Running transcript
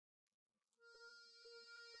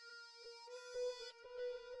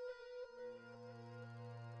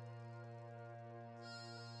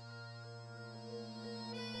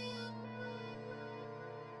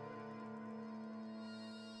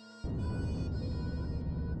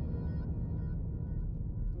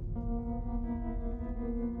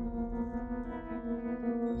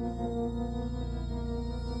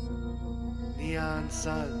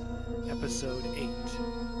Sun, Episode 8,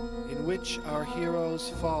 in which our heroes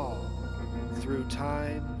fall through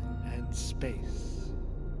time and space.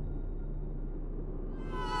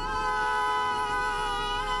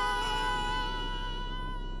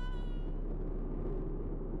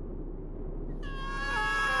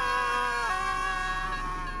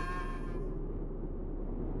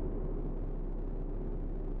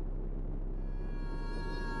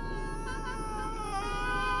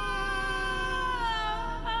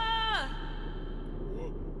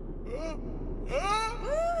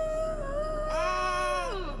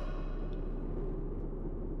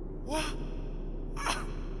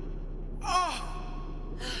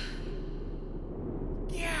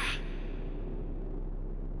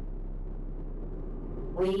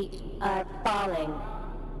 We are falling.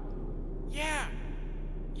 Yeah,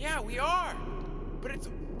 we are. But it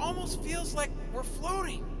almost feels like we're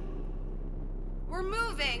floating. We're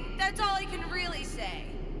moving, that's all I can really say.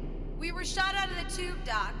 We were shot out of the tube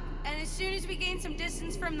dock, and as soon as we gained some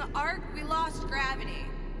distance from the arc, we lost gravity.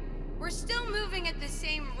 We're still moving at the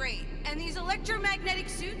same rate, and these electromagnetic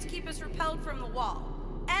suits keep us repelled from the wall,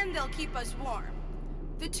 and they'll keep us warm.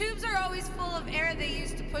 The tubes are always full of air they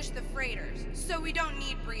use to push the freighters, so we don't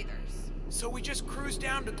need breathers. So we just cruise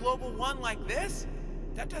down to Global One like this?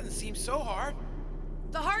 That doesn't seem so hard.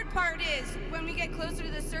 The hard part is, when we get closer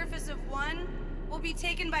to the surface of One, we'll be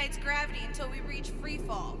taken by its gravity until we reach free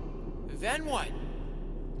fall. Then what?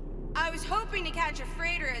 I was hoping to catch a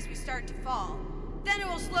freighter as we start to fall. Then it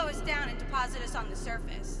will slow us down and deposit us on the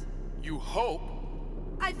surface. You hope?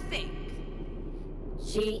 I think.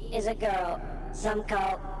 She is a girl. Some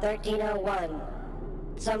call 1301.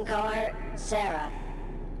 Some call her Sarah.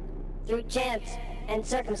 Through chance and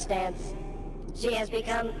circumstance, she has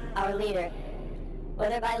become our leader.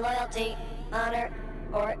 Whether by loyalty, honor,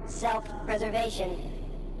 or self-preservation,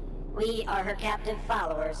 we are her captive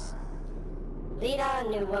followers. Lead on,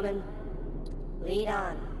 new woman. Lead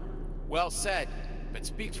on. Well said, but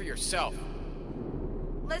speak for yourself.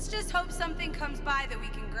 Let's just hope something comes by that we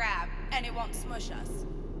can grab, and it won't smush us.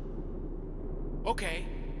 Okay,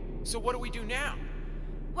 so what do we do now?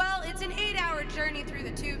 Well, it's an 8-hour journey through the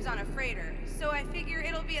tubes on a freighter, so I figure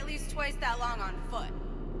it'll be at least twice that long on foot.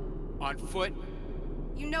 On foot?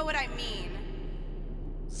 You know what I mean.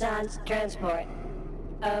 Sans transport.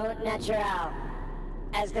 Au natural.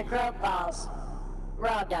 As the crow falls.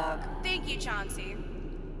 Raw dog. Thank you, Chauncey.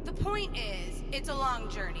 The point is, it's a long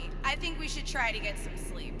journey. I think we should try to get some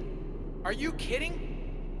sleep. Are you kidding?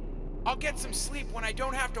 I'll get some sleep when I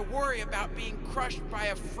don't have to worry about being crushed by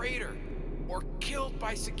a freighter, or killed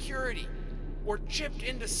by security, or chipped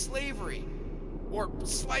into slavery, or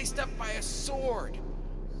sliced up by a sword,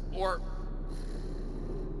 or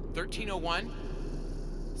 1301?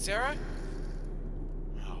 Sarah?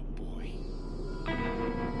 Oh boy.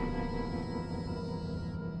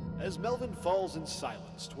 As Melvin falls in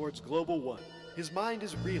silence towards Global One, his mind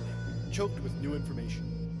is reeling, choked with new information.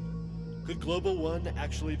 Could Global One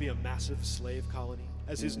actually be a massive slave colony,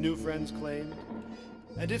 as his new friends claimed?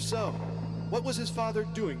 And if so, what was his father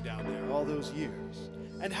doing down there all those years?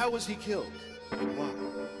 And how was he killed? And why?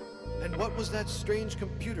 And what was that strange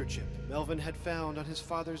computer chip Melvin had found on his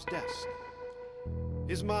father's desk?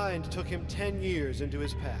 His mind took him 10 years into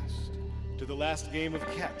his past, to the last game of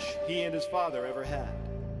catch he and his father ever had.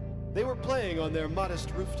 They were playing on their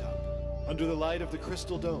modest rooftop, under the light of the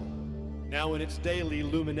crystal dome, now in its daily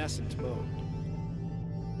luminescent mode.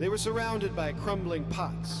 They were surrounded by crumbling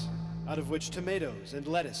pots, out of which tomatoes and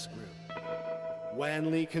lettuce grew,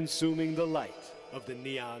 wanly consuming the light of the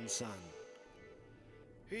neon sun.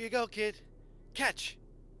 Here you go, kid. Catch!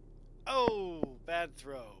 Oh, bad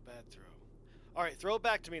throw. All right, throw it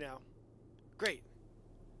back to me now. Great.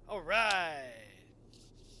 All right.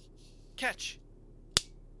 Catch.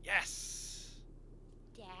 Yes.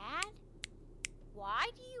 Dad? Why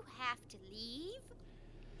do you have to leave?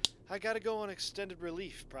 I gotta go on extended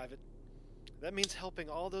relief, Private. That means helping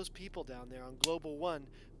all those people down there on Global One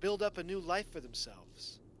build up a new life for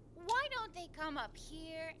themselves. Why don't they come up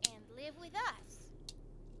here and live with us?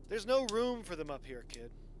 There's no room for them up here,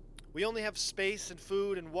 kid. We only have space and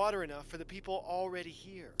food and water enough for the people already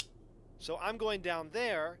here. So I'm going down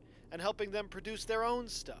there and helping them produce their own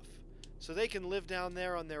stuff, so they can live down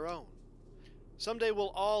there on their own. Someday we'll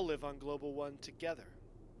all live on Global One together.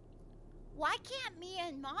 Why can't me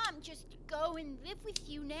and Mom just go and live with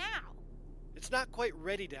you now? It's not quite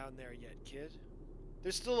ready down there yet, kid.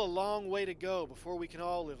 There's still a long way to go before we can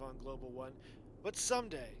all live on Global One. But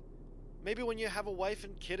someday, maybe when you have a wife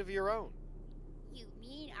and kid of your own. You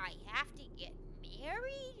mean I have to get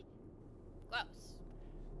married? Gross.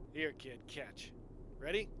 Here, kid, catch.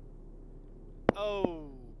 Ready?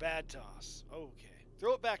 Oh, bad toss. Okay.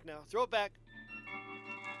 Throw it back now. Throw it back.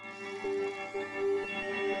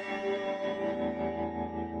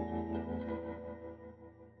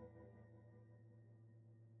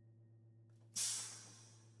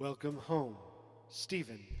 Welcome home,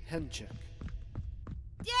 Stephen Henchek.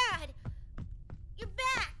 Dad! You're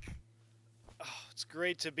back! Oh, it's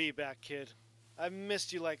great to be back, kid. I've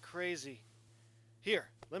missed you like crazy. Here,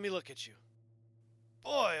 let me look at you.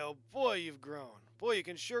 Boy, oh boy, you've grown. Boy, you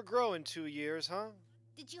can sure grow in 2 years, huh?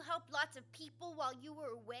 Did you help lots of people while you were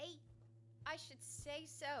away? I should say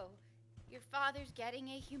so. Your father's getting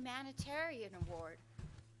a humanitarian award.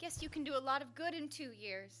 Guess you can do a lot of good in 2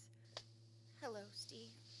 years. Hello, Steve.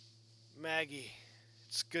 Maggie,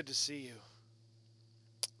 it's good to see you.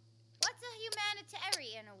 What's a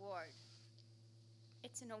humanitarian award?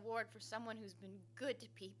 It's an award for someone who's been good to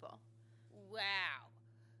people. Wow.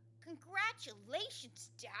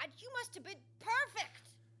 Congratulations, Dad. You must have been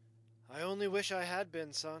perfect. I only wish I had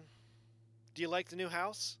been, son. Do you like the new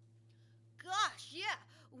house? Gosh, yeah.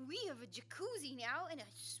 We have a jacuzzi now and a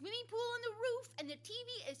swimming pool on the roof, and the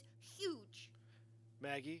TV is huge.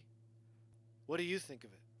 Maggie, what do you think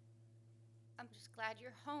of it? I'm just glad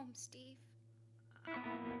you're home, Steve.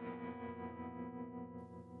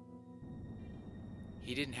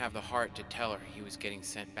 He didn't have the heart to tell her he was getting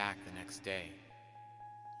sent back the next day.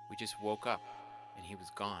 We just woke up and he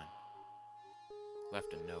was gone.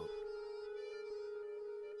 Left a note.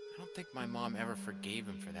 I don't think my mom ever forgave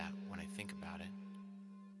him for that when I think about it.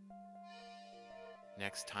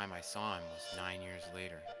 Next time I saw him was 9 years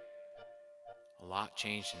later. A lot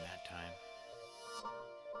changed in that time.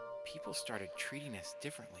 People started treating us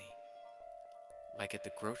differently. Like at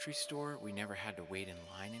the grocery store, we never had to wait in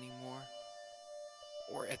line anymore.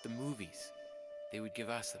 Or at the movies, they would give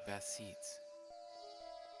us the best seats.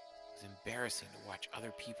 It was embarrassing to watch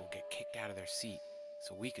other people get kicked out of their seat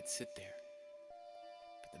so we could sit there.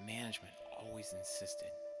 But the management always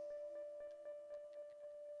insisted.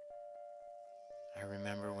 I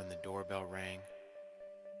remember when the doorbell rang,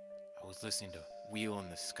 I was listening to Wheel in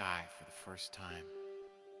the Sky for the first time.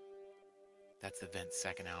 That's the Vent's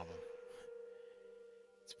second album.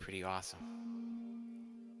 It's pretty awesome.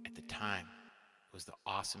 At the time, it was the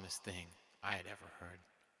awesomest thing I had ever heard.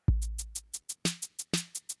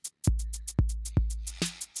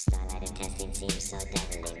 Starlight and testing seems so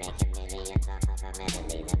deadly, making millions off of a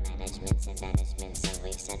medley. The management's embellishment, so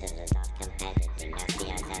we've settled it off competitive. Now the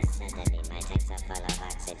odds are suddenly, my tanks are full of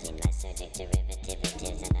oxygen, lysergic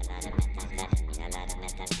derivatives, and a lot of methamphetamine, a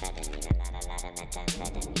lot of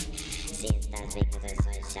methamphetamine. Seeing stars because the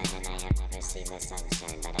sun shine, and I have never seen the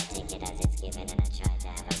sunshine, but I take it as it's given, and I try to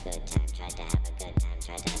have a good time, try to have a good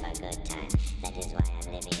time. That is why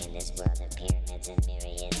I'm living in this world of pyramids and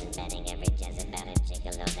myriads, and betting every Jezebel and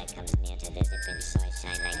gigolo that comes near to this dipping soy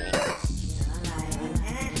shine like liquid.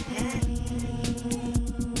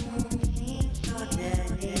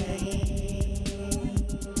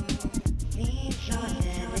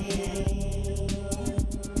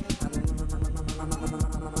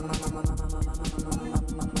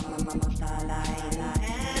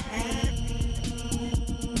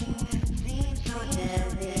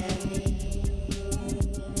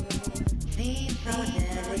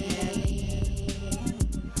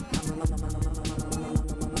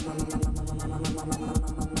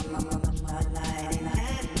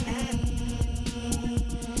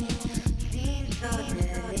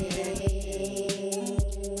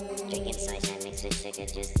 Drinking soy shine mixed with sugar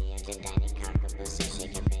juice, the engine dining cockaboo, so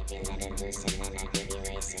shake it baby, let it loose, and then I'll give you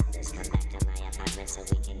a sentence. Come back to my apartment so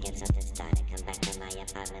we can get something started. Come back to my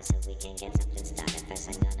apartment so we can get something started. First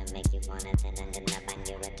I'm gonna make you want it, then ending up on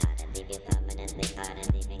you retarded. Leave you permanently parted,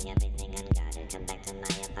 leaving everything unguarded. Come back to my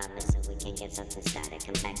apartment so we can get something started.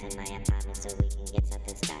 Come back to my apartment so we can get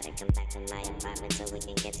something started. Come back to my apartment so we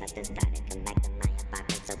can get something started. Come back to my apartment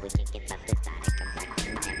so we can get something started. Come back to my apartment so we can get something started.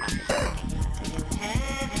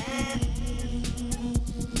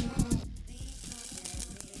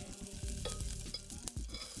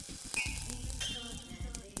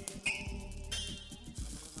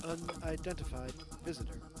 Unidentified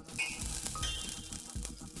visitor.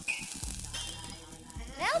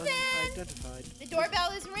 Melvin! Unidentified. The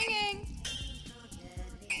doorbell is ringing.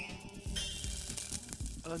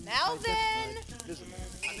 Unidentified visitor.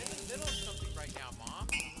 I'm in the middle of something right now, Mom.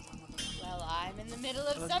 Well, I'm in the middle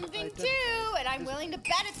of something Unidentified too, and I'm willing to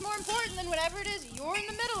bet it's more important than whatever it is you're in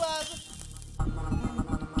the middle of.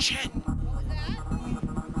 Chen! What was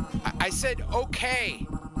that? I said okay.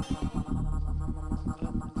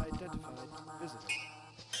 Unidentified visitor.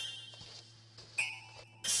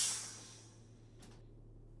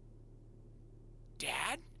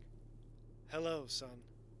 Dad? Hello? son.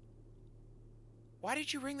 Why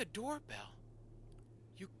did you ring the doorbell?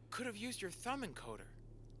 You could have used your thumb encoder.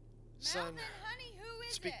 Son, Melvin, honey, who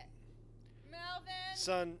is speak- it? Melvin?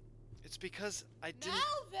 son, it's because I didn't...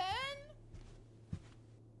 Melvin?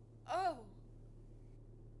 Oh,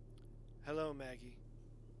 Hello, Maggie.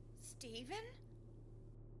 Stephen?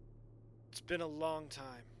 It's been a long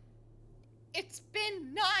time. It's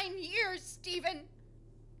been 9 years, Stephen.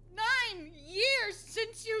 9 years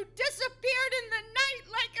since you disappeared in the night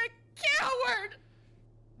like a coward.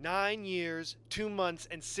 9 years, 2 months,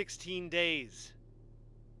 and 16 days.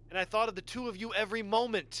 And I thought of the two of you every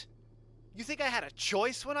moment. You think I had a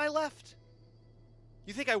choice when I left?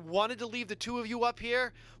 You think I wanted to leave the two of you up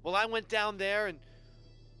here while I went down there and...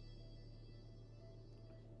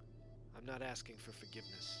 I'm not asking for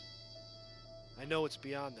forgiveness. I know it's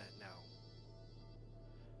beyond that now.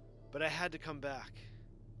 But I had to come back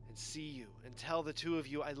and see you and tell the two of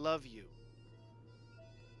you I love you.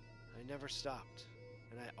 I never stopped,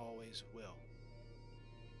 and I always will.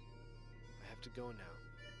 I have to go now.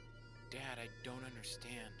 Dad, I don't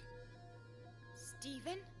understand.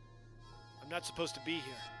 Stephen? I'm not supposed to be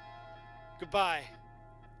here. Goodbye,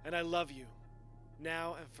 and I love you,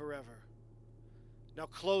 now and forever. Now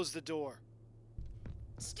close the door.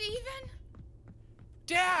 Stephen?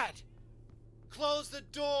 Dad! Close the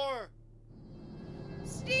door!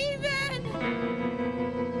 Stephen!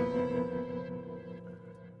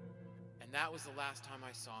 And that was the last time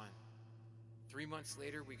I saw him. 3 months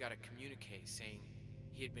later, we got a communique saying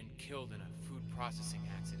he had been killed in a food processing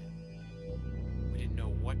accident. We didn't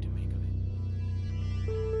know what to make of it.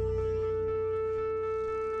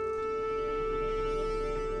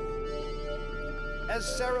 As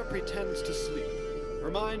Sarah pretends to sleep, her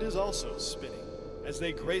mind is also spinning as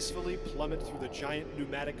they gracefully plummet through the giant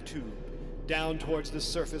pneumatic tube down towards the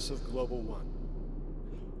surface of Global One.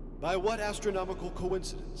 By what astronomical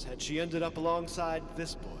coincidence had she ended up alongside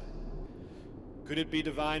this boy? Could it be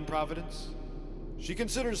divine providence? She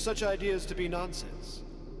considers such ideas to be nonsense,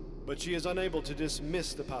 but she is unable to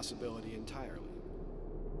dismiss the possibility entirely.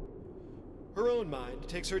 Her own mind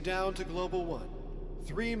takes her down to Global One,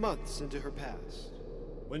 3 months into her past,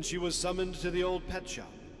 when she was summoned to the old pet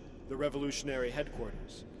shop, the revolutionary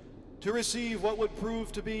headquarters, to receive what would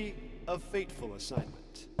prove to be a fateful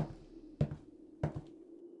assignment.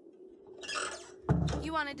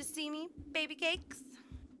 You wanted to see me, baby cakes?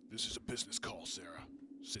 This is a business call, Sarah.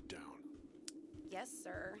 Sit down. Yes,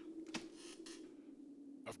 sir.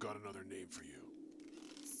 I've got another name for you.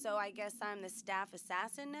 So I guess I'm the staff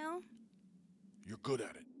assassin now? You're good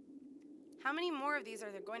at it. How many more of these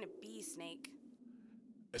are there going to be, Snake?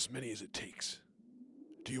 As many as it takes.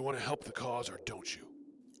 Do you want to help the cause or don't you?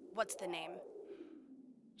 What's the name?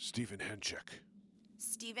 Stephen Henchek.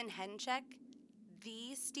 Stephen Henchek?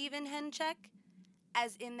 The Stephen Henchek?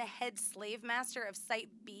 As in the head slave master of Site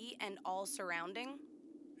B and all surrounding?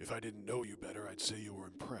 If I didn't know you better, I'd say you were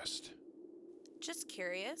impressed. Just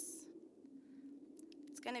curious.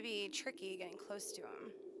 It's gonna be tricky getting close to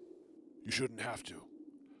him. You shouldn't have to.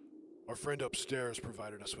 Our friend upstairs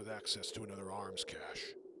provided us with access to another arms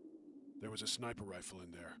cache. There was a sniper rifle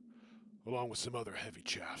in there, along with some other heavy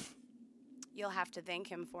chaff. You'll have to thank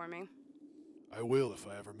him for me. I will if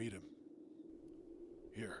I ever meet him.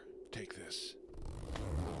 Here, take this.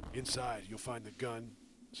 Inside, you'll find the gun,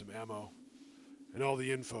 some ammo, and all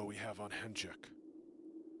the info we have on Henchek.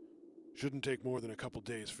 Shouldn't take more than a couple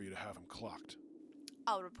days for you to have him clocked.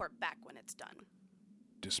 I'll report back when it's done.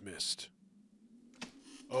 Dismissed.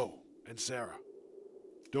 Oh, and Sarah,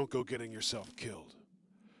 don't go getting yourself killed.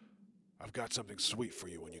 I've got something sweet for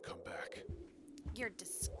you when you come back. You're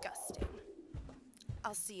disgusting.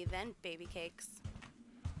 I'll see you then, baby cakes.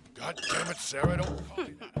 God damn it, Sarah, don't call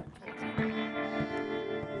me that.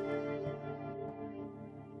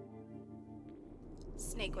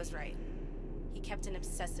 Snake was right. He kept an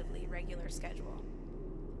obsessively regular schedule.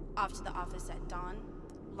 Off to the office at dawn,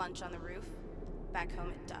 lunch on the roof, back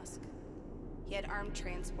home at dusk. He had armed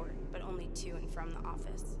transport, but only to and from the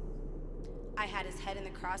office. I had his head in the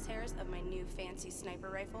crosshairs of my new fancy sniper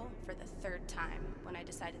rifle for the 3rd time when I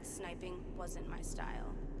decided sniping wasn't my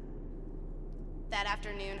style. That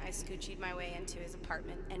afternoon, I scoochied my way into his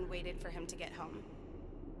apartment and waited for him to get home.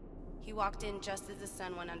 He walked in just as the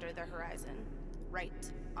sun went under the horizon,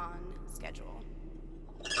 right on schedule.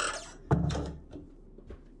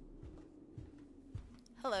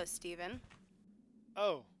 Hello, Stephen.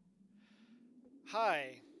 Oh.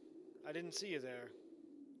 Hi. I didn't see you there.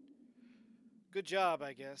 Good job,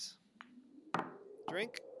 I guess.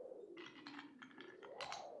 Drink?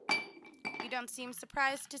 You don't seem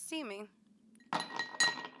surprised to see me.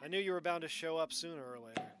 I knew you were bound to show up sooner or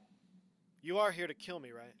later. You are here to kill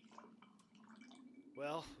me, right?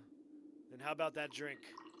 Well, then how about that drink?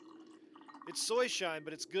 It's soy shine,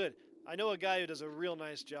 but it's good. I know a guy who does a real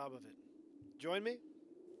nice job of it. Join me?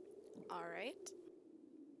 All right.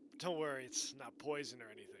 Don't worry, it's not poison or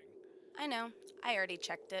anything. I know. I already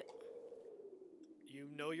checked it. You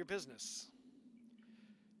know your business.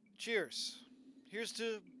 Cheers. Here's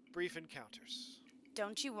to brief encounters.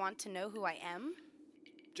 Don't you want to know who I am?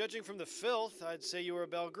 Judging from the filth, I'd say you were a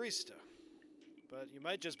Belgrista. But you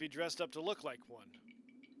might just be dressed up to look like one.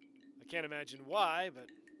 I can't imagine why, but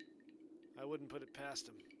I wouldn't put it past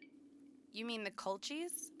them. You mean the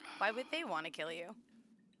Colchis? Why would they want to kill you?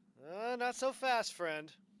 Not so fast,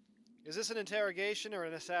 friend. Is this an interrogation or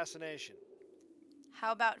an assassination?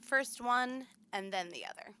 How about first one and then the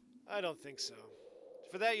other? I don't think so.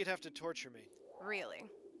 For that, you'd have to torture me. Really?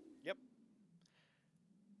 Yep.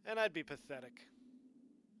 And I'd be pathetic.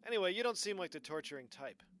 Anyway, you don't seem like the torturing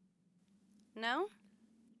type. No?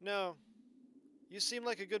 No. You seem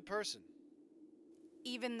like a good person.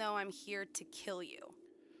 Even though I'm here to kill you.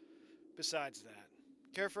 Besides that,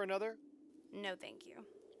 care for another? No, thank you.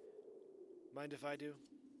 Mind if I do?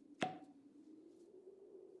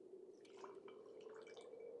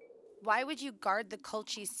 Why would you guard the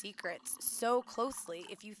Colchi secrets so closely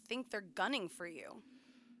if you think they're gunning for you?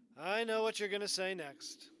 I know what you're gonna say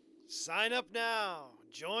next. Sign up now.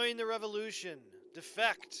 Join the revolution.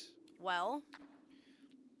 Defect. Well?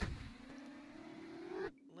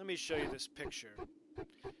 Let me show you this picture.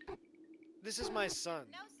 This is my son,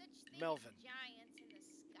 No such thing Melvin. as giants in the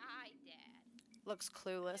sky, Dad. Looks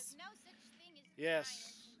clueless. There's no such thing as Yes,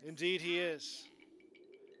 giants in the indeed he sky, is.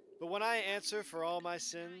 But when I answer for all my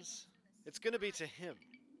sins, it's gonna be to him.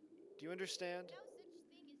 Do you understand? Dad. No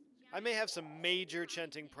such thing as giants I may have some major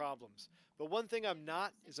chanting problems, but one thing I'm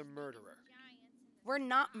not is a murderer. We're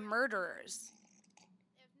not murderers.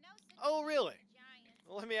 Oh, really?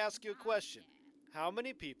 Well, let me ask you a question. How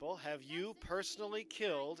many people have you personally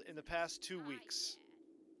killed in the past 2 weeks?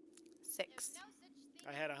 6.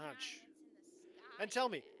 I had a hunch. And tell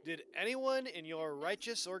me, did anyone in your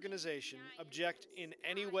righteous organization object in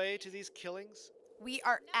any way to these killings? We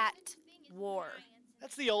are at war.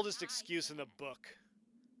 That's the oldest excuse in the book.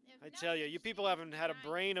 I tell you people haven't had a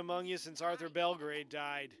brain among you since Arthur Belgrade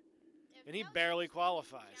died. And he barely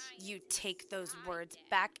qualifies. You take those words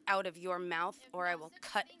back out of your mouth or I will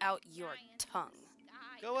cut out your tongue.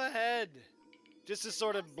 Go ahead. Just the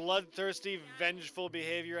sort of bloodthirsty, vengeful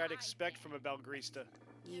behavior I'd expect from a Belgrista.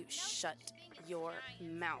 You shut your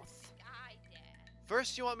mouth.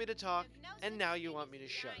 First you want me to talk, and now you want me to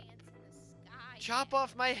shut up. Chop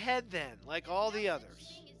off my head then, like all the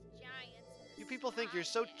others. You people think you're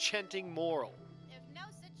so chanting moral.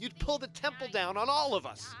 You'd pull the temple down on all of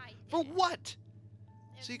us. For what?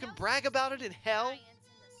 So you can brag about it in hell?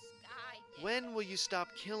 When will you stop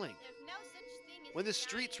killing? When the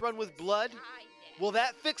streets run with blood? Will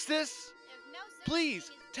that fix this?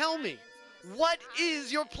 Please, tell me. What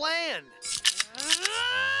is your plan?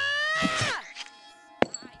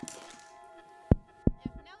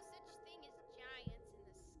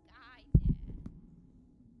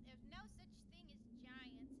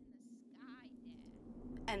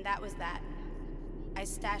 And that was that. I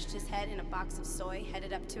stashed his head in a box of soy,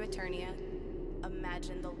 headed up to Eternia.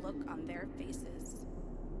 Imagine the look on their faces.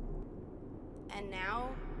 And now,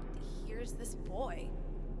 here's this boy.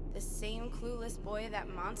 The same clueless boy that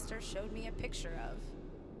Monster showed me a picture of.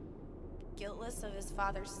 Guiltless of his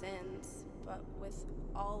father's sins, but with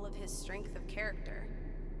all of his strength of character.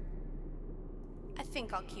 I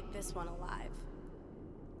think I'll keep this one alive.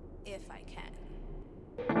 If I can.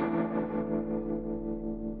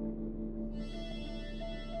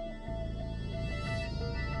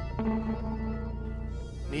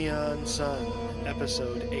 Neon Sun,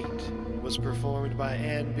 Episode 8, was performed by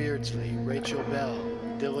Ann Beardsley, Rachel Bell,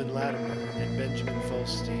 Dylan Latimer, and Benjamin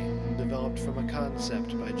Folstein, developed from a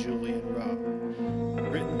concept by Julian Rowe.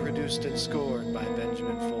 Written, produced, and scored by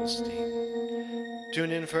Benjamin Folstein.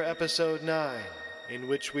 Tune in for Episode 9, in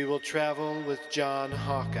which we will travel with John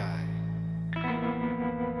Hawkeye.